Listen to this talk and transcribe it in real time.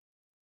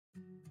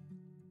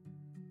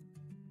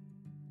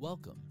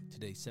Welcome to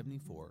day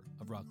 74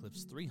 of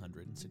Rockcliffe's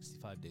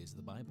 365 Days of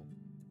the Bible.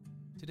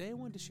 Today I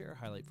wanted to share a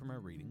highlight from our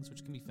readings,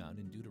 which can be found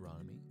in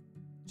Deuteronomy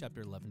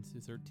chapter 11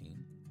 through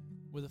 13,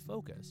 with a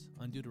focus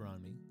on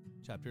Deuteronomy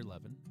chapter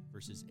 11,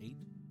 verses 8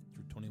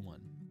 through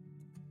 21.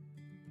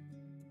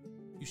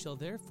 You shall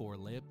therefore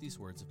lay up these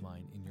words of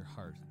mine in your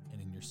heart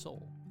and in your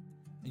soul,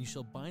 and you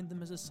shall bind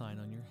them as a sign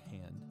on your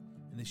hand,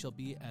 and they shall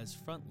be as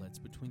frontlets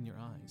between your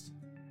eyes.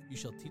 You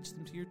shall teach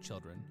them to your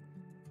children,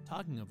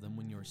 talking of them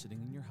when you are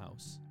sitting in your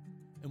house,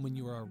 and when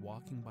you are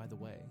walking by the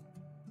way,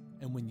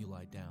 and when you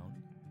lie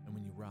down, and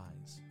when you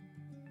rise.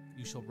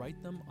 You shall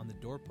write them on the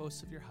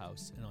doorposts of your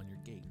house and on your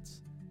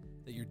gates,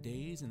 that your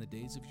days and the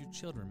days of your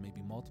children may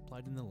be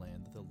multiplied in the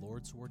land that the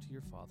Lord swore to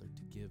your father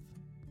to give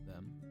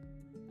them,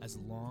 as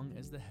long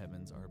as the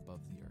heavens are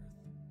above the earth.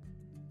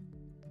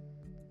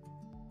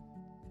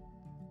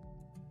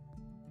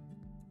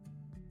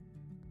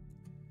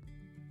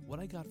 What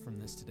I got from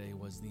this today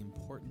was the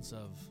importance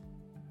of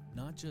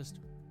not just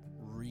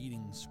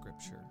reading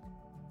scripture,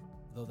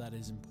 though that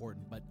is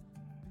important, but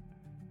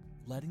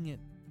letting it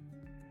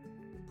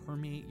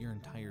permeate your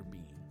entire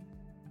being.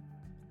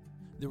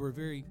 There were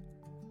very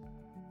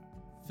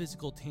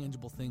physical,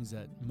 tangible things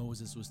that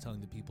Moses was telling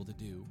the people to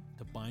do,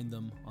 to bind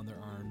them on their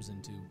arms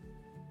and to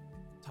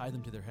tie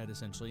them to their head,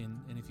 essentially.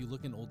 And if you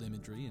look in old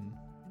imagery and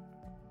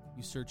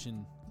you search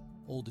in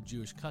old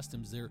Jewish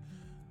customs,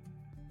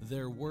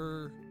 there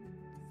were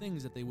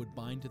things that they would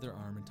bind to their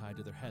arm and tie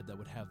to their head that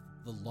would have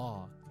the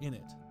law in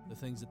it, the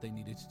things that they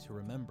needed to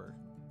remember.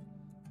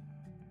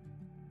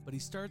 But he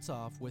starts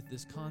off with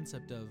this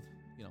concept of,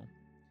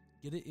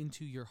 get it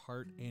into your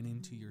heart and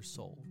into your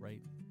soul,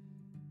 right?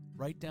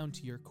 Right down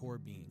to your core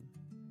being.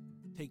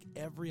 Take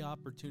every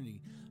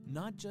opportunity,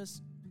 not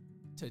just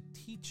to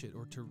teach it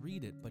or to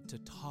read it, but to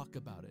talk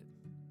about it.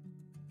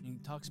 And he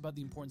talks about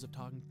the importance of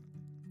talking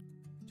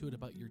to it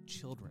about your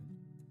children,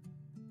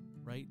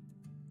 right?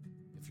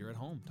 If you're at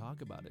home,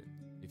 talk about it.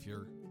 If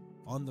you're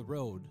on the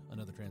road,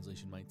 another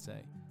translation might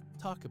say,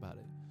 talk about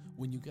it.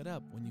 When you get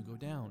up, when you go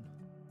down.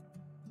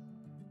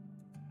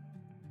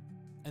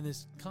 And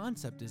this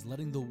concept is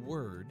letting the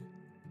word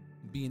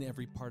be in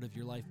every part of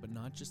your life, but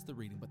not just the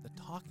reading, but the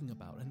talking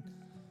about. And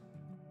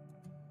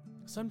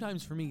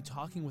sometimes for me,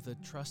 talking with a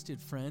trusted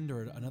friend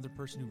or another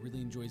person who really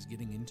enjoys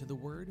getting into the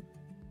word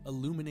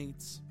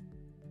illuminates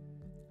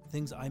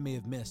things I may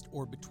have missed,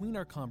 or between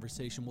our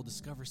conversation, we'll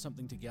discover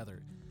something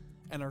together.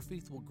 And our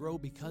faith will grow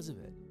because of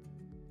it.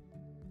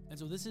 And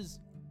so this is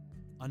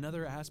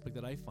another aspect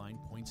that I find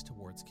points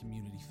towards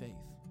community faith.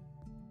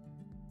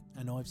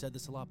 I know I've said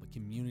this a lot, but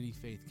community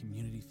faith,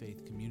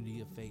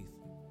 community of faith.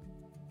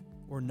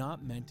 We're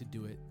not meant to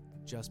do it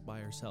just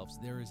by ourselves.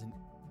 There is an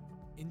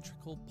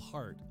integral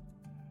part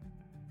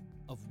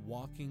of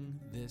walking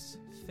this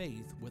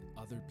faith with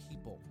other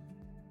people.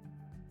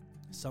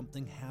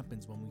 Something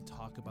happens when we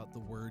talk about the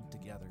word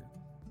together.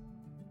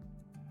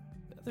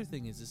 The other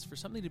thing is for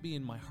something to be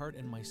in my heart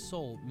and my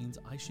soul means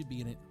I should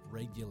be in it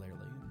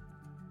regularly.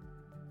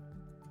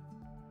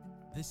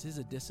 This is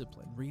a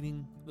discipline.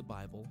 Reading the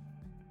Bible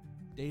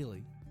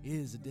daily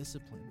is a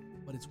discipline,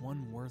 but it's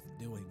one worth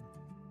doing.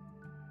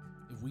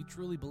 If we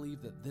truly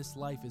believe that this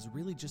life is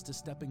really just a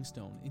stepping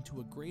stone into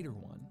a greater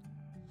one,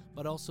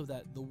 but also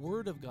that the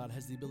Word of God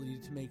has the ability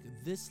to make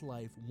this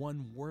life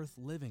one worth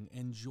living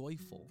and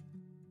joyful.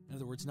 In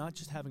other words, not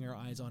just having our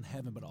eyes on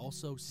heaven, but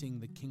also seeing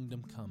the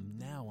kingdom come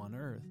now on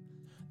earth,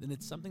 then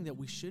it's something that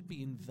we should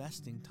be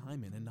investing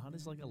time in and not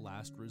as like a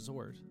last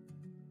resort.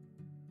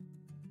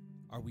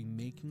 Are we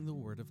making the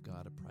Word of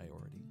God a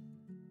priority?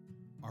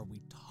 Are we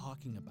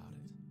talking about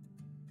it?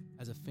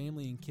 As a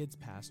family and kids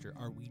pastor,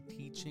 are we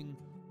teaching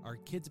our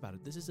kids about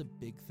it? This is a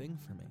big thing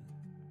for me.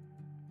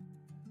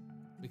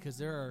 Because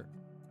there are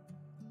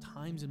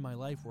times in my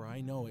life where I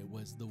know it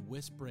was the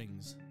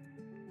whisperings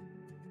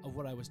of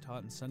what I was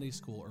taught in Sunday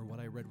school or what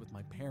I read with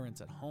my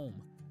parents at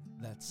home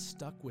that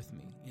stuck with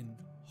me in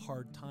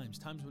hard times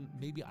when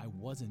maybe I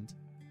wasn't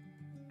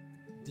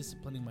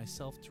disciplining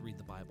myself to read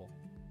the Bible.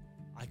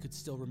 I could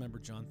still remember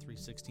John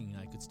 3:16.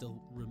 I could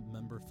still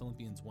remember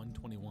Philippians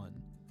 1:21.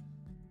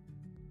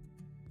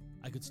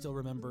 I could still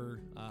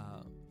remember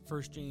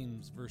 1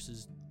 James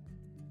verses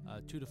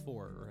 2-4,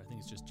 or I think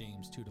it's just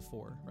James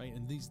 2-4, right?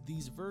 And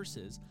these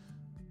verses,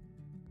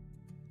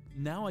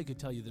 now I could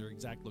tell you their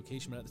exact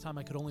location, but at the time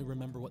I could only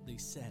remember what they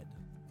said.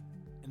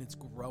 And it's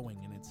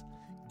growing, and it's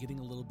getting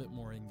a little bit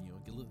more in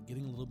you,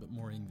 getting a little bit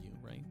more in you,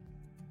 right?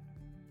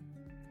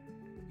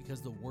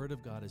 Because the Word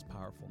of God is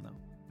powerful now.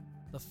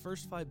 The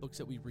first 5 books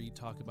that we read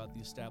talk about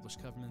the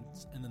established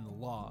covenants and then the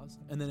laws,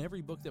 and then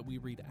every book that we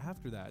read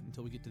after that,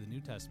 until we get to the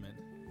New Testament,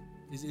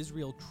 is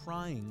Israel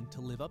trying to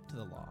live up to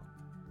the law,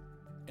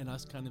 and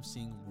us kind of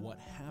seeing what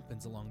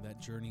happens along that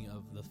journey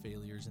of the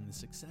failures and the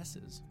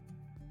successes.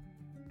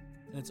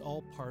 And it's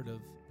all part of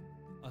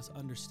us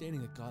understanding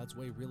that God's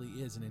way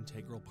really is an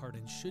integral part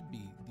and should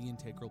be the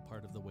integral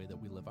part of the way that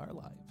we live our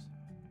lives.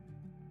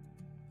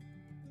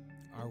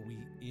 Are we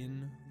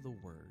in the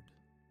Word?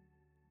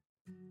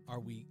 Are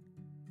we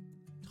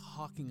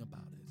talking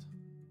about it?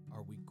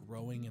 Are we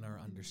growing in our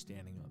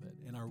understanding of it?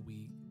 And are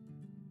we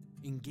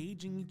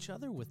engaging each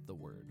other with the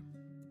word.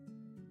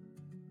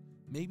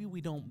 Maybe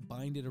we don't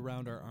bind it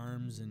around our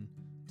arms and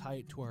tie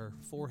it to our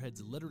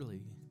foreheads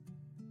literally,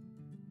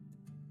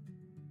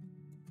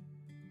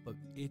 but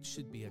it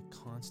should be a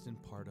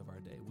constant part of our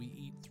day. We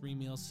eat 3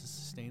 meals to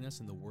sustain us,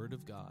 and the Word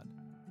of God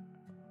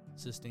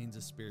sustains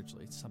us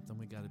spiritually. It's something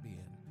we got to be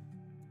in.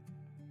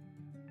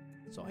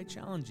 So I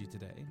challenge you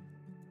today.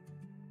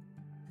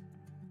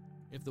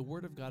 If the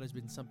Word of God has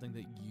been something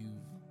that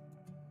you've,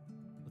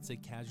 let's say,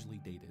 casually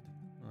dated,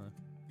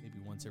 maybe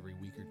once every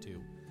week or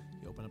two,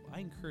 you open up, I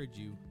encourage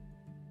you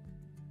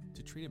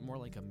to treat it more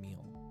like a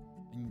meal.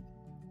 And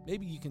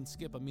maybe you can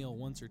skip a meal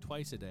once or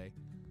twice a day,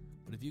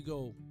 but if you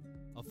go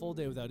a full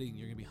day without eating,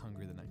 you're going to be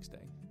hungry the next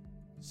day.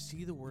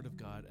 See the Word of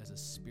God as a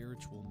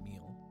spiritual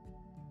meal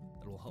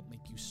that will help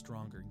make you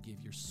stronger and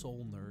give your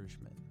soul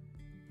nourishment.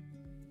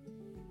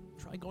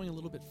 Try going a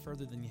little bit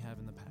further than you have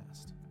in the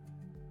past.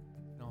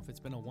 Now, if it's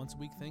been a once a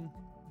week thing,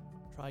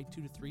 try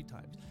 2 to 3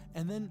 times.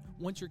 And then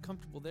once you're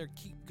comfortable there,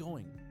 keep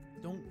going.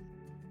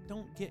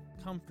 Don't get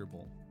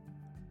comfortable.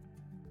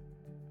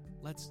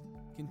 Let's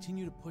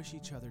continue to push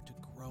each other to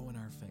grow in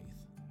our faith.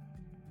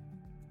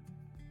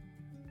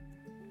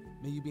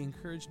 May you be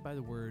encouraged by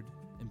the Word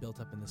and built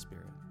up in the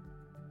Spirit.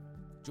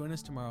 Join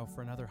us tomorrow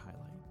for another highlight.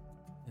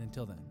 And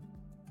until then,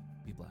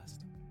 be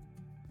blessed.